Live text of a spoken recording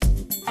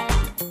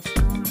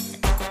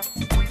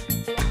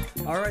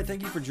All right,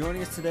 thank you for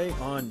joining us today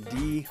on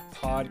D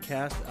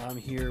Podcast. I'm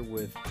here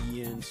with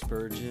Ian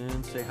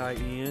Spurgeon. Say hi,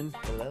 Ian.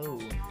 Hello.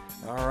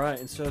 All right,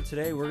 and so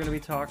today we're going to be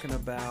talking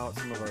about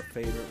some of our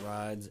favorite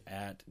rides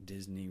at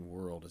Disney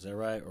World. Is that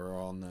right? Or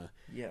on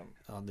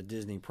the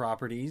Disney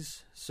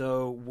properties.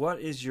 So, what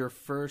is your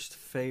first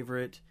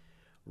favorite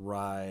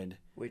ride?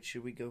 Wait,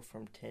 should we go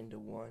from 10 to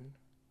 1?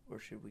 Or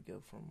should we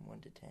go from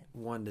 1 to 10?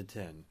 1 to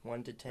 10.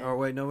 1 to 10? Oh,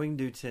 wait, no, we can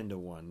do 10 to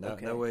 1.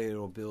 Okay. That way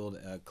it'll build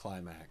a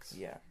climax.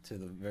 Yeah. To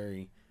the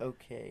very...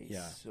 Okay,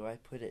 yeah. So I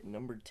put it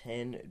number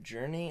 10,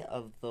 Journey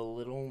of the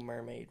Little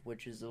Mermaid,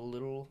 which is a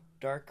little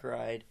dark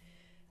ride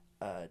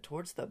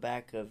towards the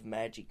back of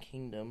Magic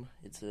Kingdom.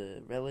 It's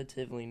a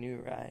relatively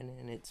new ride,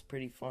 and it's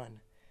pretty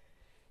fun.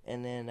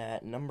 And then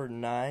at number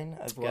 9,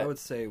 I would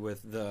say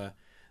with the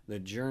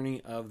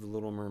Journey of the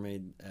Little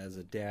Mermaid as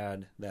a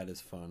dad, that is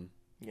fun.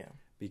 Yeah.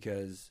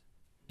 Because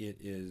it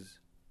is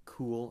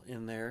cool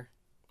in there.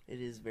 It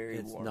is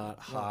very warm. It's not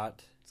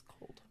hot. It's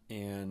cold.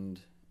 And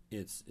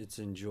it's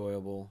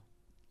enjoyable.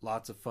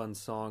 Lots of fun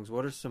songs.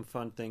 What are some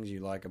fun things you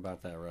like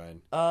about that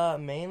ride?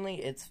 Mainly,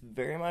 it's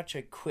very much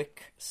a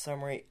quick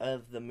summary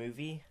of the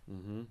movie.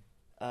 Mm-hmm.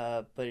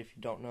 But if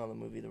you don't know the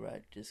movie, the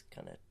ride just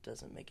kind of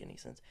doesn't make any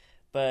sense.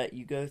 But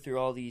you go through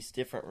all these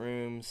different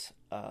rooms,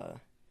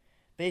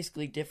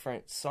 basically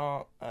different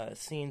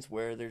scenes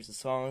where there's a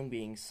song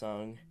being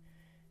sung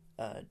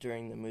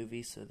during the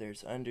movie. So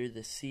there's Under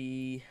the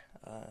Sea,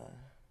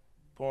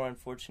 Poor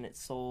Unfortunate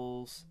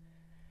Souls.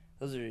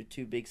 Those are the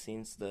two big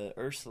scenes. The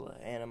Ursula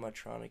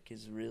animatronic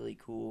is really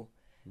cool.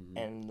 Mm-hmm.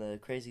 And the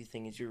crazy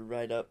thing is you're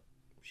right up.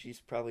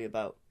 She's probably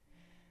about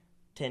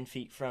 10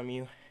 feet from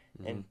you.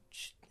 Mm-hmm. And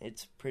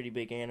it's pretty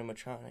big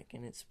animatronic,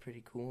 and it's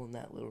pretty cool in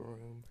that little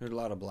room. There's a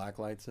lot of black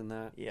lights in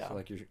that. Yeah. So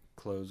like your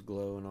clothes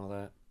glow and all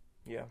that.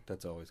 Yeah.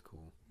 That's always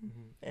cool.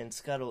 Mm-hmm. And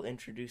Scuttle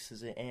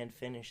introduces it and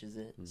finishes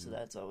it, so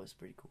that's always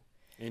pretty cool.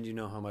 And you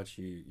know how much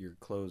your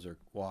clothes are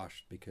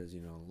washed because,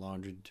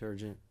 laundry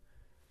detergent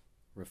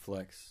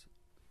reflects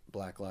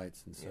black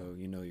lights, and so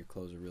you know your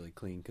clothes are really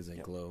clean because they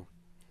glow.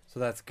 So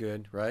that's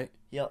good, right?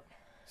 Yep.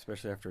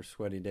 Especially after a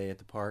sweaty day at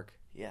the park.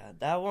 Yeah,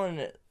 that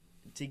one,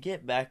 to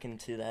get back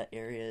into that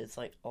area, it's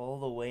like all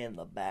the way in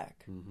the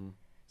back. Mm-hmm.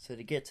 So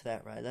to get to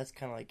that ride, that's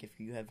kind of like if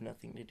you have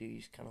nothing to do, you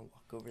just kind of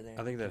walk over there.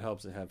 I think that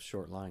helps it have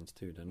short lines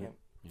too, doesn't it?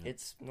 Yeah.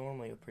 It's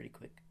normally a pretty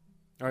quick.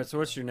 All right, so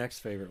what's your next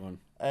favorite one?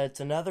 It's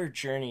another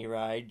Journey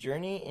ride,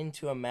 Journey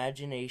into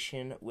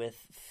Imagination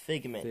with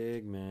Figment.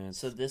 Figment.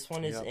 So this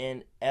one is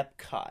in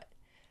Epcot.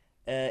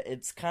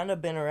 It's kind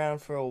of been around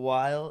for a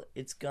while.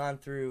 It's gone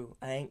through,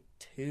 I think,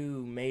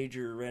 2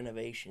 major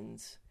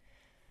renovations.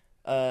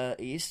 It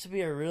used to be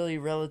a really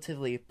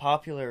relatively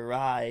popular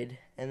ride,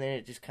 and then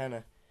it just kind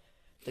of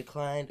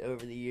declined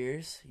over the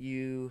years.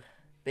 You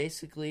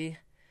basically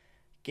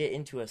get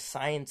into a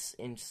science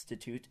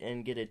institute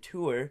and get a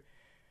tour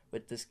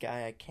with this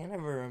guy. I can't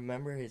ever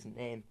remember his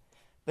name.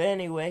 But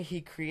anyway, he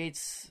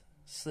finds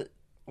this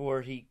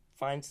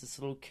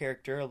little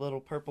character, a little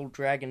purple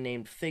dragon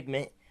named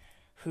Figment,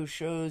 who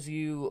shows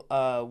you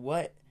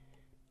what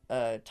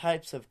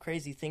types of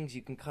crazy things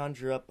you can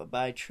conjure up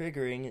by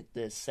triggering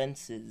the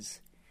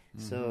senses.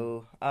 Mm-hmm.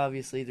 So,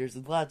 obviously, there's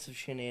lots of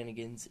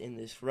shenanigans in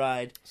this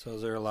ride. So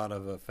is there a lot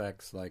of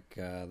effects, like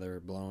they're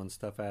blowing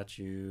stuff at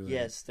you?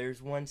 Yes,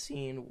 there's one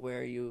scene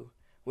where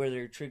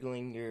they're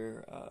triggering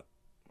your...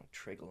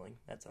 triggling,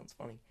 that sounds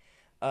funny.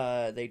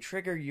 They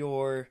trigger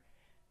your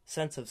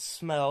sense of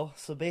smell.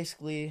 So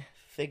basically,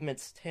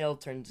 Figment's tail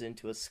turns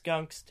into a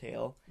skunk's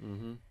tail.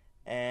 Mm-hmm.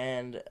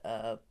 And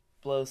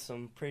blows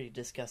some pretty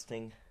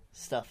disgusting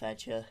stuff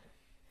at you.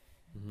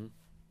 Mm-hmm.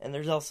 And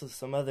there's also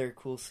some other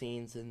cool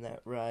scenes in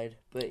that ride.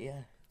 But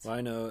yeah. Well,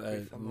 I know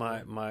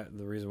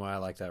the reason why I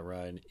like that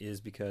ride is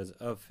because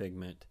of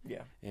Figment.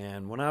 Yeah.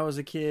 And when I was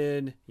a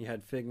kid, you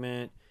had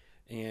Figment,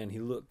 and he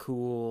looked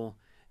cool,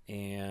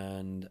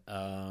 and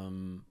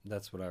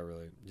that's what I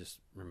really just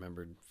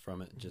remembered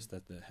from it, just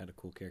that it had a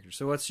cool character.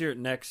 So what's your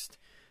next...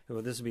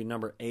 Well, this would be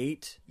number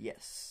 8?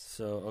 Yes.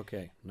 So,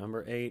 okay,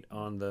 number 8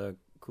 on the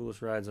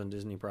coolest rides on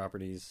Disney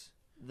properties.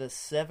 The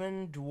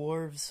Seven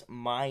Dwarfs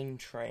Mine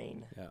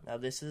Train. Yeah. Now,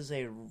 this is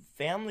a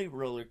family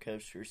roller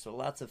coaster, so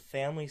lots of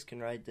families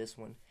can ride this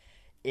one.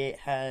 It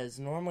has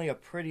normally a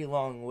pretty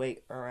long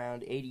wait,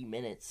 around 80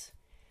 minutes,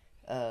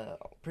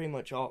 pretty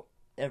much all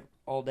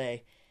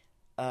day.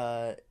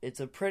 It's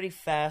a pretty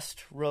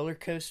fast roller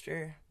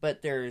coaster,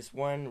 but there's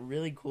one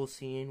really cool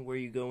scene where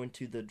you go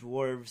into the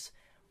dwarves'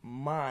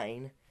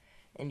 mine,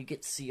 and you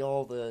get to see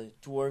all the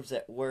dwarves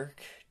at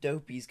work.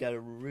 Dopey's got a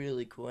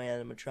really cool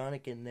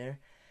animatronic in there.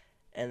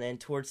 And then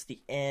towards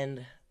the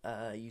end,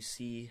 you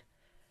see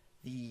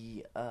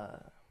the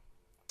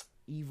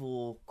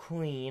evil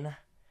queen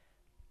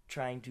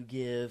trying to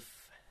give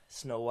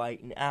Snow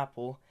White an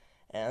apple.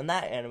 And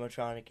that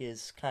animatronic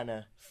is kind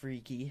of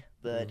freaky,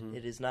 but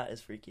it is not as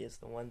freaky as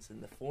the ones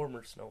in the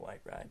former Snow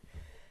White ride,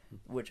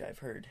 which I've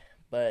heard.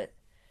 But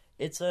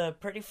it's a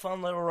pretty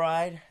fun little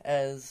ride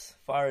as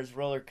far as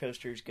roller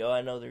coasters go.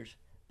 I know there's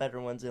better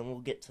ones, and we'll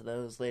get to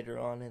those later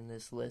on in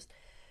this list.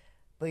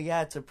 But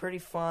yeah, it's a pretty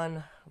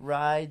fun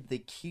ride. The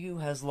queue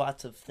has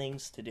lots of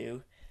things to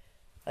do,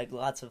 like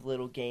lots of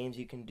little games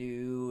you can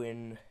do,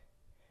 and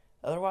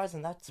otherwise,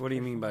 and that's. What do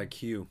you mean by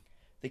queue?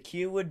 The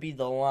queue would be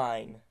the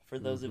line, for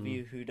those of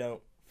you who don't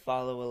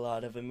follow a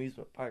lot of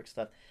amusement park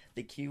stuff.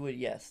 The queue would,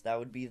 yes, that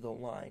would be the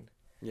line.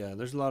 Yeah,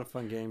 there's a lot of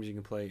fun games you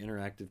can play,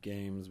 interactive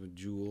games with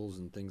jewels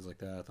and things like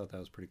that. I thought that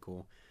was pretty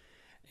cool.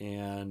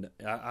 And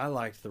I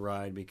liked the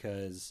ride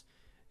because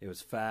it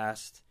was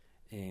fast,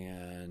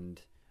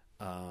 and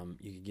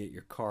you could get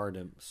your car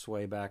to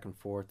sway back and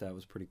forth. That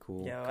was pretty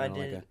cool. Yeah, I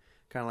did.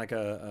 Kind of like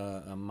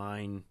a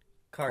mine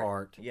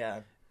cart.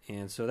 Yeah.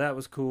 And so that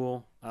was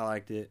cool. I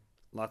liked it.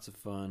 Lots of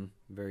fun.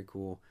 Very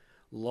cool.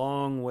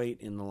 Long wait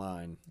in the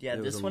line. Yeah,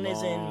 this one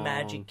is in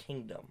Magic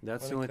Kingdom.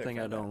 That's the only thing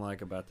I don't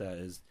like about that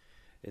is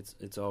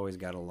it's always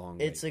got a long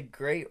wait. It's a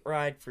great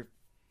ride for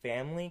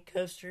family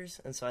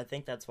coasters, and so I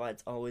think that's why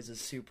it's always a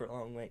super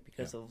long wait,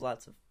 because of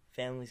lots of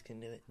families can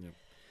do it. Yep.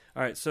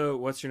 All right, so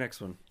what's your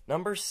next one?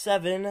 Number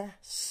 7,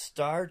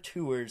 Star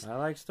Tours. I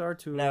like Star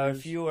Tours. Now,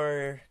 if you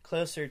are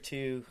closer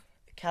to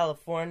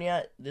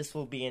California, this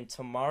will be in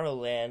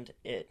Tomorrowland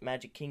at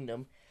Magic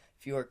Kingdom.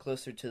 If you are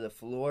closer to the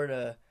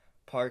Florida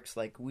parks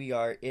like we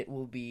are, it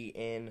will be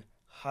in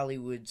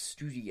Hollywood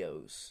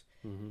Studios.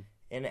 Mm-hmm.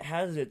 And it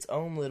has its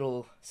own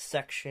little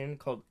section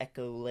called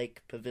Echo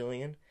Lake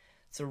Pavilion.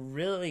 It's a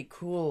really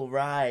cool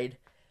ride.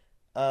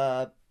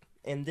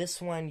 In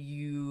this one,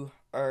 you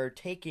are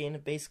taken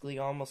basically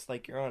almost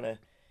like you're on a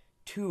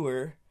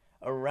tour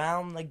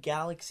around the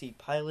galaxy,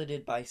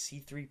 piloted by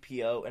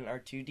C-3PO and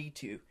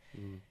R2-D2.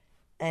 Mm.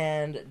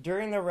 And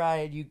during the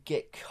ride, you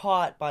get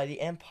caught by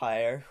the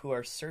Empire, who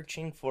are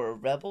searching for a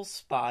rebel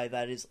spy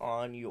that is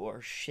on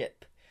your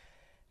ship.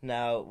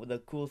 Now, the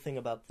cool thing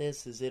about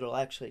this is it'll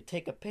actually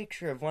take a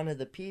picture of one of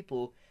the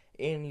people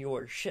in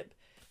your ship.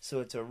 So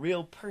it's a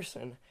real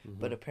person,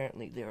 but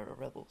apparently they're a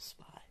rebel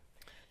spy.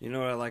 You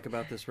know what I like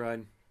about this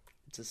ride?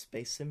 It's a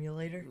space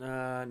simulator?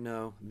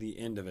 No, the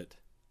end of it.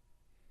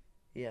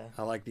 Yeah.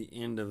 I like the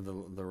end of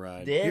the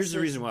ride. This Here's the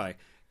reason why.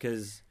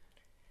 Because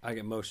I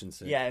get motion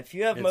sick. Yeah, if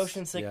you have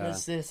motion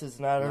sickness, this is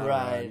not a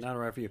ride. Not a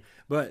ride for you.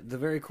 But the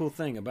very cool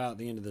thing about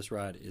the end of this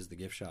ride is the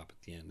gift shop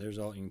at the end. There's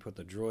all you can put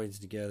the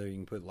droids together, you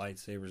can put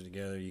lightsabers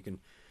together, you can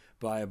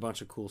buy a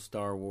bunch of cool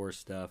Star Wars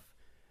stuff.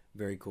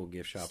 Very cool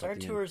gift shop. Star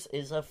Tours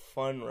is a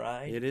fun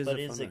ride. It is, but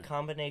a it's fun a ride.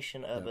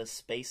 combination of a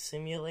space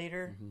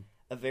simulator,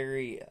 a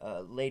very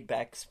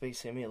laid-back space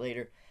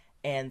simulator,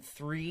 and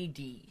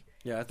 3D.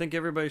 Yeah, I think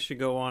everybody should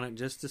go on it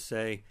just to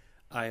say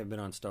I have been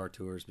on Star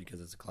Tours because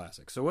it's a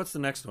classic. So what's the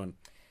next one?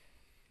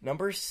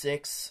 Number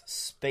 6,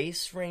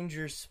 Space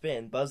Ranger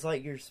Spin. Buzz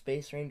Lightyear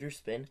Space Ranger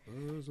Spin.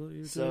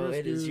 So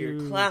it is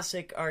your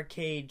classic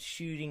arcade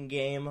shooting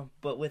game,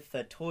 but with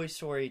a Toy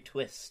Story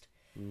twist.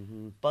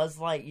 Mm-hmm. Buzz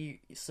Lightyear.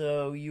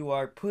 So you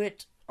are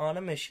put on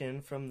a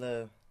mission from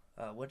the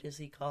what does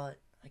he call it?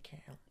 I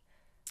can't.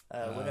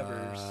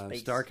 Whatever. Space.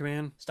 Star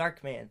Command. Star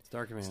Command.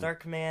 Star Command. Star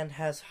Command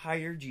has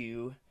hired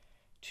you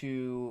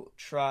to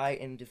try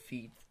and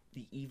defeat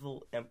the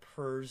evil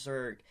Emperor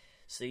Zurg.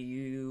 So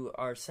you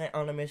are sent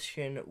on a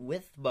mission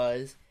with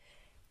Buzz,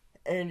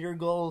 and your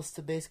goal is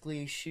to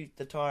basically shoot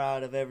the tar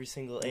out of every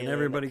single alien. And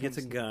everybody gets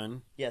a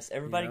gun. Yes,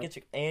 everybody gets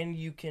a... And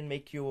you can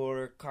make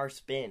your car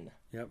spin.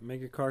 Yep, make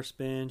your car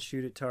spin,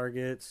 shoot at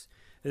targets.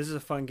 This is a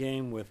fun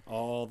game with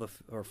all the...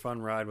 Or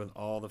fun ride with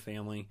all the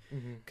family.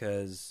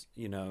 Because,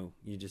 you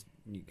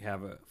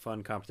have a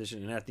fun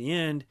competition. And at the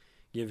end,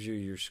 gives you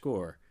your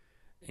score.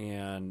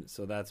 And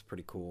so that's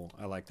pretty cool.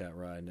 I like that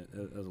ride.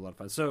 It was a lot of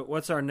fun. So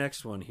what's our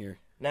next one here?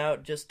 Now,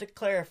 just to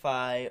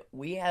clarify,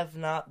 we have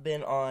not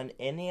been on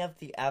any of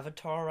the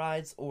Avatar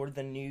rides or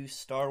the new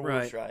Star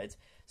Wars rides.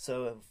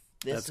 So if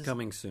this That's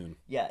coming soon.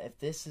 Yeah, if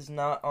this is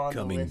not on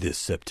the list... Coming this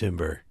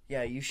September.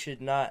 Yeah, you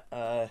should not...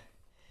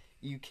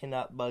 you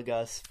cannot bug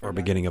us or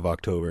beginning of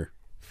October.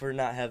 For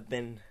not have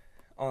been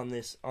on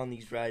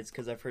these rides,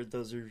 because I've heard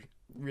those are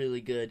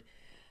really good.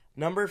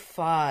 Number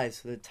 5,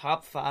 so the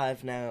top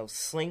 5 now,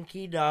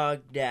 Slinky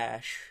Dog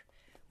Dash,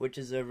 which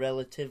is a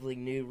relatively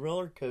new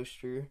roller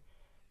coaster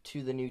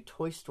to the new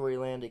Toy Story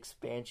Land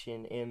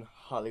expansion in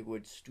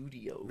Hollywood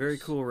Studios. Very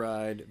cool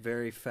ride,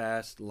 very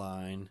fast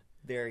line.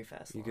 Very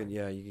fast line.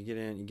 You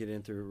can get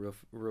in through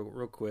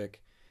real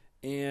quick,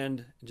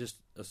 and just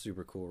a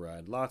super cool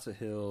ride. Lots of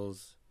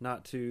hills,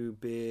 not too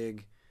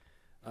big.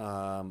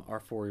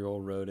 Our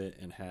 4-year-old rode it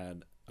and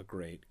had a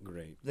great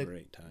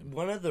time.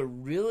 One of the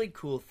really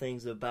cool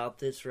things about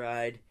this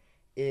ride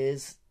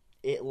is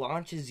it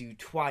launches you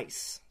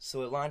twice.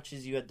 So it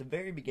launches you at the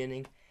very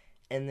beginning,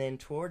 and then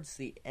towards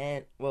the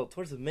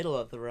middle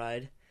of the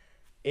ride,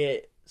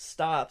 it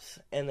stops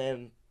and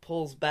then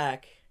pulls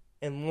back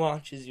and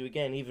launches you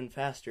again even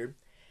faster.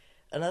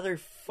 Another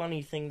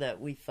funny thing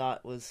that we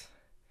thought was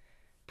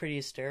pretty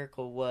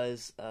hysterical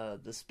was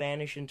the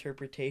Spanish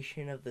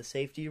interpretation of the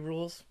safety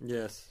rules.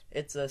 Yes.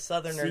 It's a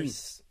southerner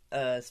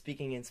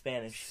speaking in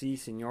Spanish. Si,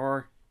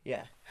 senor.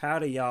 Yeah.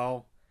 Howdy,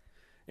 y'all.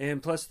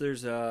 And plus,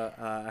 there's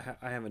I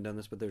haven't done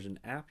this, but there's an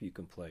app you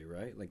can play,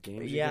 right? Like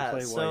games you Yeah, can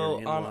play so while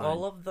you're in on line.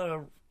 all of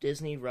the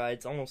Disney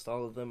rides, almost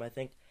all of them, I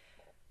think,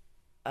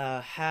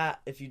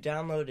 if you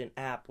download an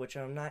app, which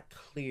I'm not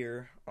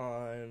clear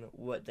on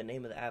what the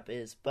name of the app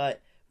is,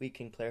 but we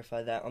can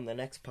clarify that on the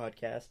next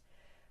podcast.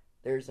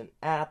 There's an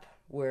app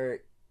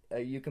where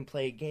you can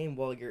play a game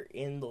while you're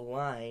in the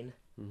line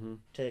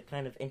to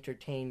kind of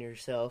entertain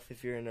yourself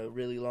if you're in a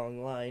really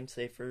long line,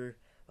 say for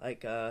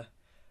like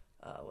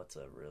what's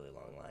a really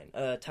long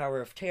line?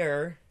 Tower of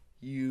Terror.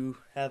 You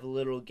have a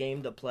little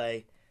game to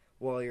play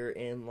while you're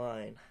in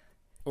line.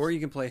 Or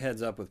you can play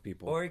Heads Up with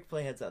people. Or you can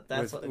play Heads Up.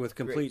 That's with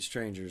complete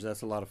strangers.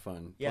 That's a lot of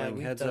fun. Yeah, Playing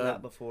we've Heads done Up,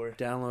 that before.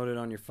 Download it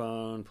on your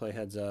phone, play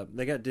Heads Up.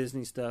 They got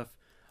Disney stuff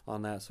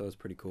on that, so it's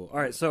pretty cool. All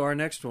right, so our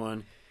next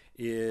one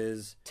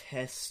is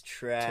Test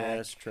Track.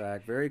 Test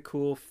Track. Very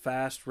cool,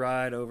 fast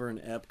ride over in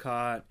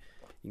Epcot.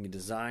 You can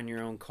design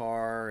your own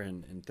car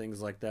and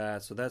things like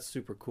that. So that's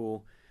super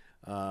cool.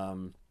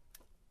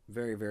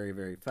 Very, very,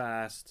 very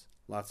fast.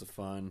 Lots of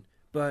fun,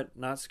 but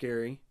not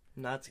scary.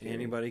 Not scary.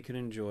 Anybody can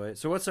enjoy it.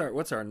 So what's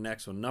our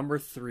next one? Number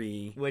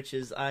 3, which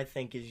is I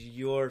think is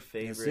your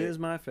favorite. This is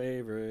my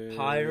favorite.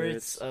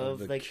 Pirates of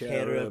the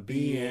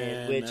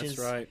Caribbean, which That's is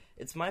right.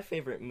 It's my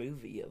favorite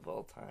movie of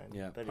all time.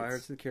 Yeah, but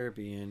Pirates of the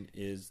Caribbean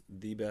is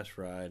the best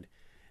ride,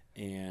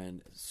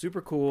 and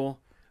super cool.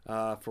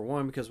 For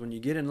one, because when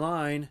you get in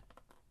line,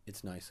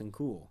 it's nice and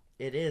cool.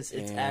 It is.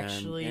 It's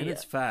actually and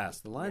it's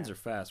fast. The lines are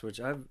fast, which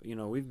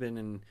we've been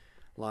in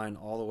line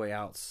all the way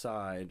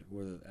outside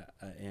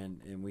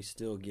and we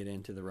still get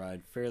into the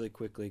ride fairly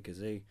quickly because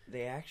they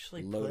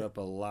actually load up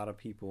a lot of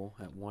people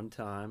at one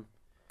time,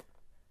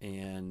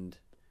 and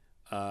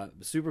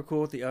super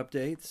cool with the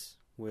updates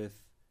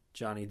with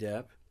Johnny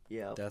Depp.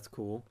 Yeah, that's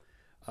cool.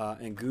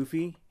 And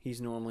Goofy,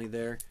 he's normally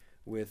there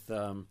with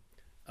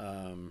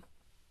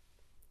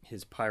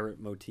his pirate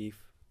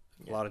motif.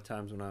 A lot of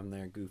times when I'm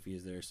there, Goofy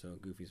is there, so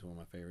Goofy's one of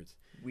my favorites.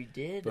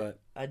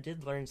 I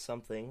did learn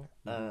something.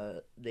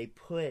 They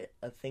put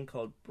a thing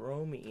called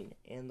bromine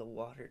in the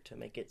water to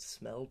make it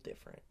smell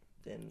different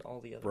than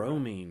all the other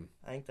bromine.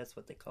 I think that's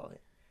what they call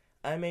it.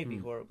 I may be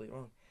horribly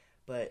wrong,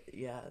 but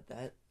yeah,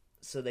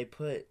 so they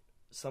put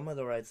some of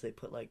the rides. They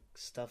put like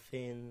stuff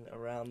in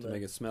around to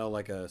make it smell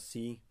like a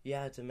sea.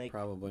 Yeah, to make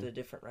the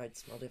different rides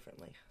smell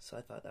differently. So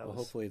I thought that was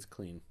hopefully it's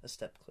clean. A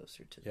step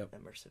closer to the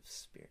immersive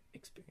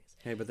experience.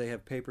 Hey, but they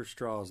have paper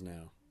straws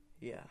now.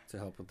 Yeah, to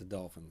help with the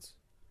dolphins.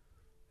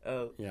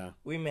 Oh yeah,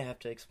 we may have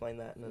to explain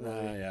that in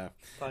another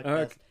podcast.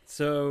 Okay.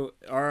 So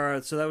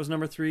that was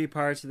number 3,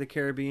 Pirates of the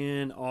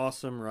Caribbean.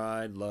 Awesome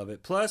ride, love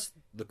it. Plus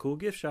the cool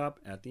gift shop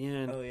at the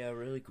end. Oh yeah,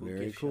 really cool.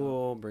 Very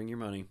cool. Bring your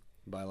money,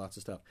 buy lots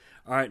of stuff.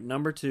 All right,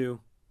 number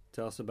 2.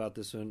 Tell us about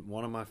this one.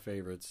 One of my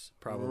favorites,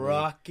 probably.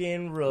 Rock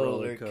and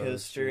Roller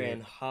Coaster in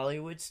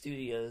Hollywood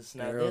Studios.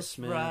 Now this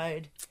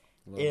ride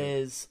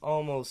is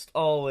almost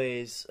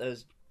always a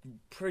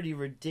pretty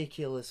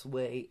ridiculous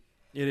wait.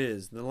 It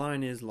is. The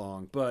line is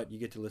long, but you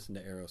get to listen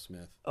to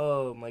Aerosmith.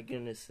 Oh my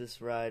goodness,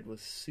 this ride was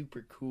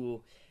super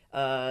cool.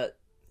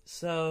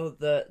 So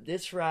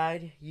this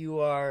ride, you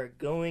are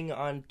going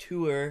on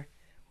tour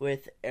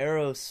with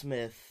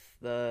Aerosmith,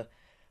 the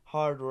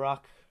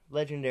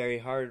legendary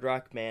hard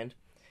rock band.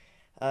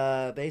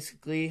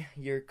 Basically,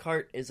 your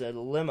cart is a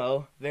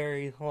limo,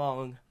 very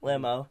long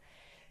limo,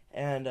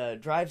 and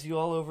drives you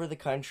all over the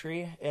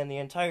country, and the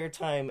entire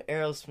time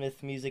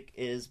Aerosmith music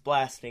is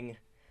blasting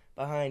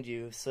behind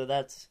you, so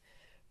that's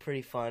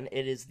pretty fun.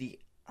 It is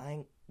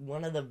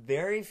one of the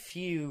very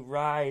few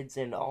rides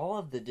in all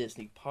of the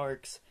Disney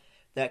parks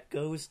that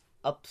goes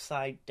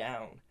upside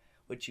down,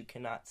 which you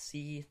cannot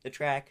see the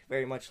track,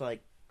 very much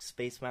like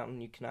Space Mountain,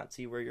 you cannot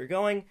see where you're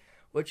going,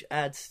 which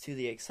adds to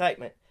the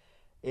excitement.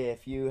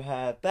 If you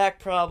have back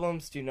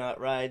problems, do not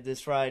ride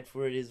this ride,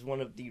 for it is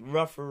one of the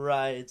rougher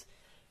rides.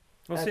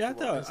 Well, see, I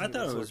thought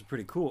it was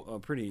pretty cool, a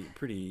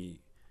pretty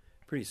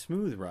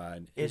smooth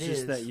ride. It's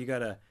just that you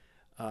gotta,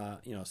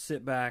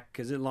 sit back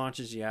because it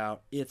launches you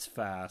out. It's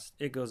fast.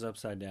 It goes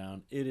upside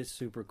down. It is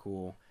super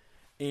cool,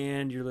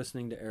 and you're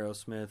listening to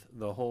Aerosmith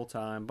the whole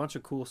time. Bunch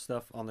of cool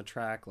stuff on the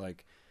track,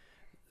 like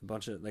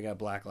they got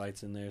black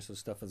lights in there, so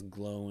stuff is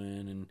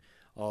glowing and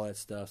all that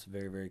stuff's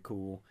very, very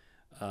cool.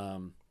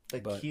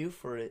 The queue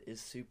for it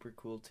is super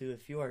cool too.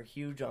 If you are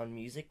huge on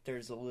music,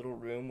 there's a little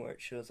room where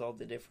it shows all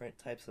the different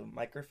types of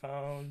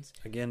microphones.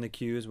 Again, the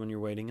queue is when you're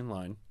waiting in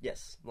line.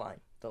 Yes,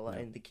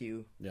 the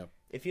queue. Yep.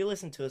 If you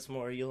listen to us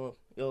more, you'll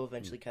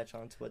eventually catch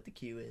on to what the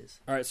queue is.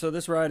 All right, so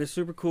this ride is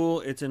super cool.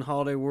 It's in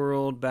Holiday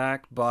World,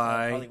 backed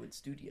by Hollywood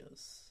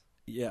Studios.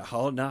 Yeah,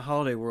 not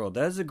Holiday World.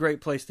 That is a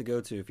great place to go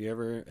to if you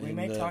ever in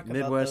the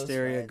Midwest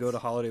area. Rides. Go to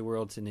Holiday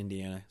World. It's in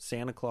Indiana,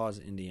 Santa Claus,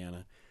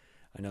 Indiana.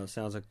 I know it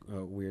sounds like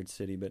a weird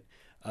city, but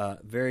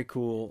very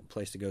cool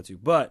place to go to.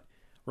 But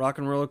Rock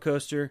and Roller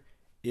Coaster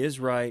is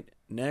right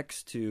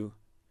next to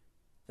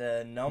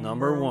the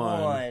number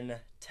one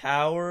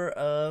Tower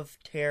of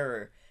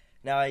Terror.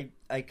 Now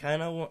I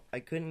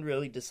couldn't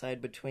really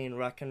decide between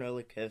Rock and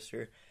Roller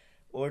Coaster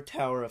or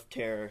Tower of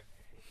Terror.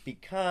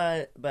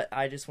 But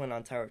I just went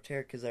on Tower of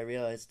Terror because I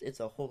realized it's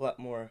a whole lot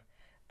more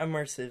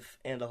immersive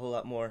and a whole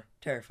lot more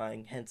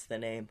terrifying, hence the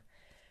name.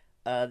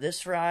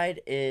 This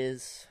ride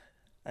is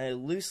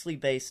loosely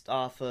based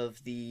off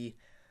of the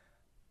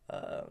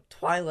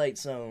Twilight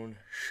Zone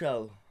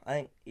show. I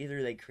think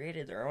either they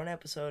created their own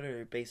episode or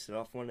they based it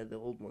off one of the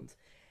old ones.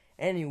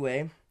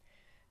 Anyway,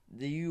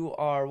 you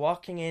are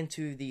walking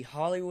into the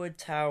Hollywood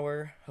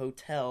Tower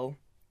Hotel,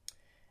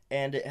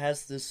 and it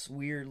has this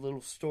weird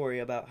little story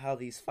about how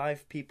these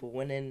 5 people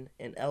went in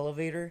an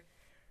elevator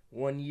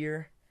one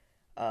year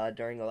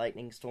during a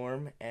lightning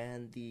storm,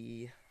 and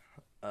the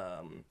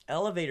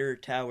elevator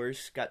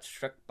towers got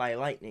struck by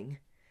lightning,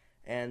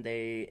 and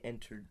they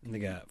entered... They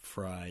got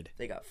fried.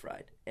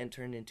 And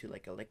turned into,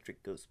 like,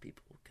 electric ghost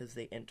people, because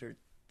they entered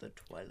the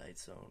Twilight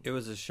Zone. It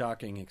was a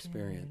shocking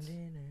experience.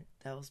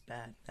 That was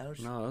bad. No,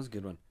 that was a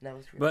good one. That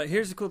was really But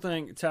here's the cool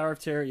thing. Tower of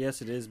Terror,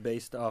 yes, it is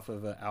based off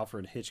of an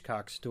Alfred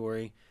Hitchcock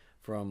story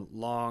from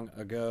long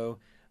ago.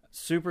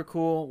 Super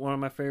cool. One of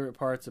my favorite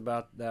parts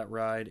about that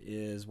ride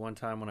is one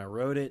time when I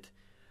rode it,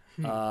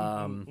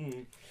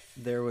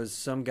 there was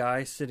some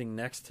guy sitting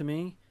next to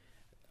me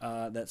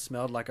that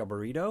smelled like a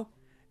burrito.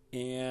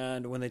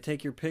 And when they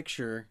take your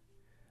picture,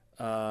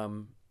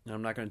 and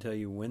I'm not going to tell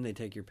you when they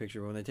take your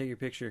picture, but when they take your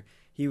picture,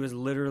 he was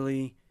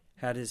literally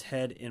had his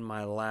head in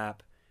my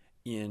lap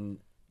in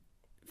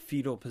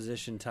fetal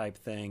position type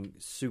thing,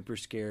 super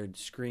scared,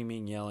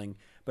 screaming, yelling.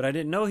 But I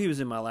didn't know he was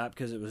in my lap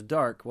because it was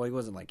dark. Well, he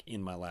wasn't like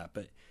in my lap,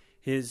 but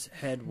his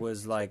head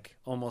was like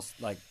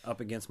almost like up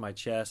against my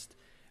chest,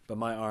 but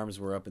my arms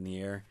were up in the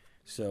air.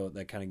 So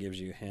that kind of gives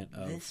you a hint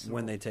of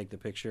when they take the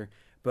picture.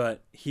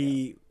 But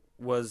he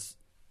was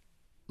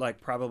like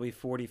probably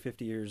 40,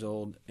 50 years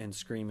old and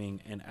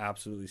screaming and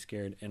absolutely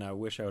scared. And I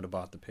wish I would have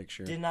bought the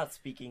picture. Did not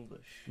speak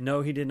English.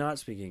 No, he did not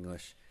speak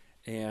English.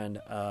 And,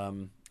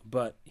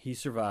 but he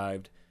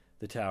survived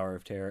the Tower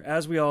of Terror,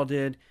 as we all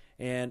did.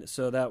 And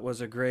so that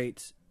was a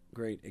great,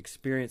 great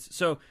experience.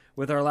 So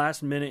with our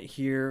last minute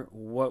here,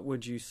 what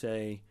would you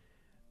say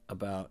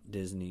about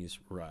Disney's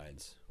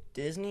rides?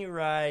 Disney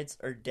rides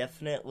are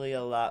definitely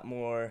a lot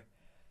more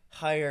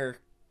higher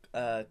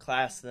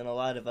class than a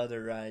lot of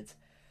other rides.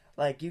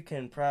 Like, you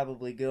can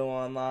probably go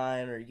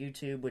online or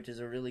YouTube, which is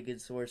a really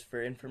good source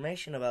for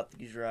information about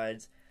these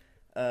rides.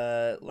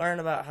 Learn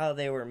about how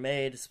they were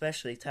made,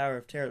 especially Tower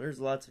of Terror. There's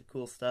lots of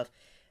cool stuff.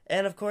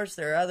 And, of course,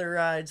 there are other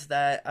rides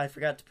that I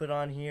forgot to put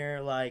on here,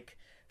 like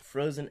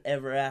Frozen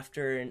Ever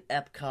After and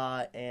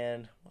Epcot,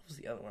 and what was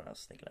the other one I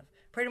was thinking of?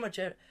 Pretty much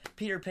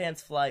Peter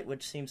Pan's Flight,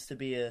 which seems to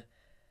be a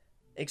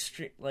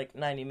extreme, like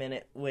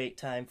 90-minute wait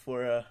time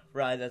for a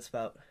ride that's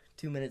about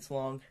 2 minutes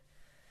long.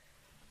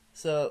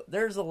 So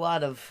there's a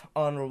lot of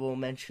honorable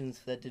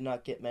mentions that did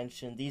not get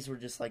mentioned. These were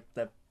just like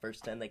the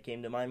first 10 that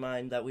came to my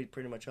mind that we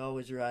pretty much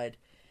always ride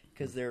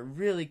because they're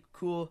really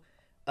cool.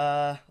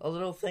 A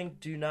little thing,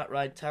 do not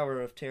ride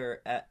Tower of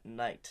Terror at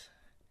night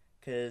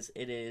because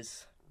it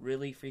is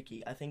really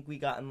freaky. I think we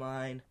got in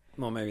line.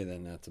 Well, maybe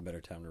then that's a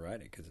better time to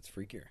ride it because it's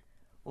freakier.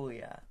 Oh,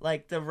 yeah.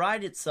 Like, the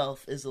ride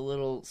itself is a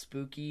little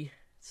spooky.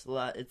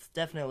 It's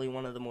definitely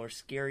one of the more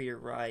scarier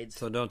rides.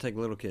 So don't take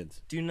little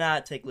kids. Do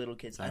not take little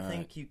kids. I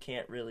think right. You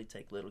can't really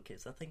take little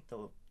kids. I think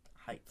the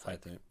height's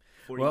like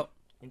 40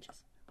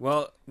 inches.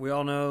 Well, we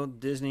all know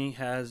Disney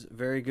has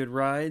very good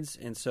rides,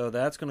 and so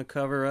that's going to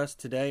cover us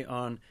today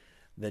on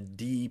the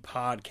D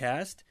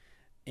Podcast.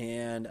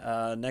 And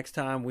next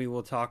time we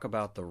will talk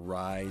about the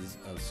rise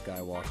of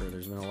Skywalker.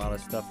 There's been a lot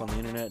of stuff on the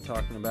internet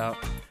talking about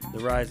the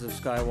rise of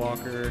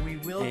Skywalker. We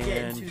will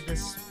get into the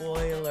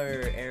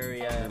spoiler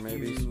area. There may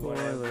be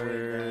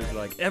spoilers,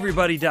 like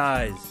everybody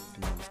dies.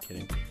 No, I'm just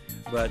kidding.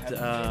 But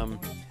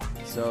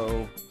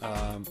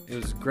it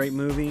was a great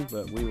movie,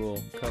 but we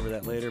will cover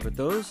that later. But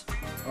those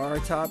are our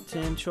top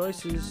 10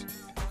 choices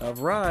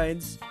of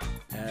rides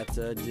at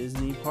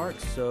Disney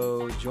parks.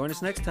 So join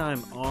us next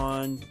time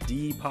on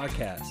D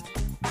Podcast.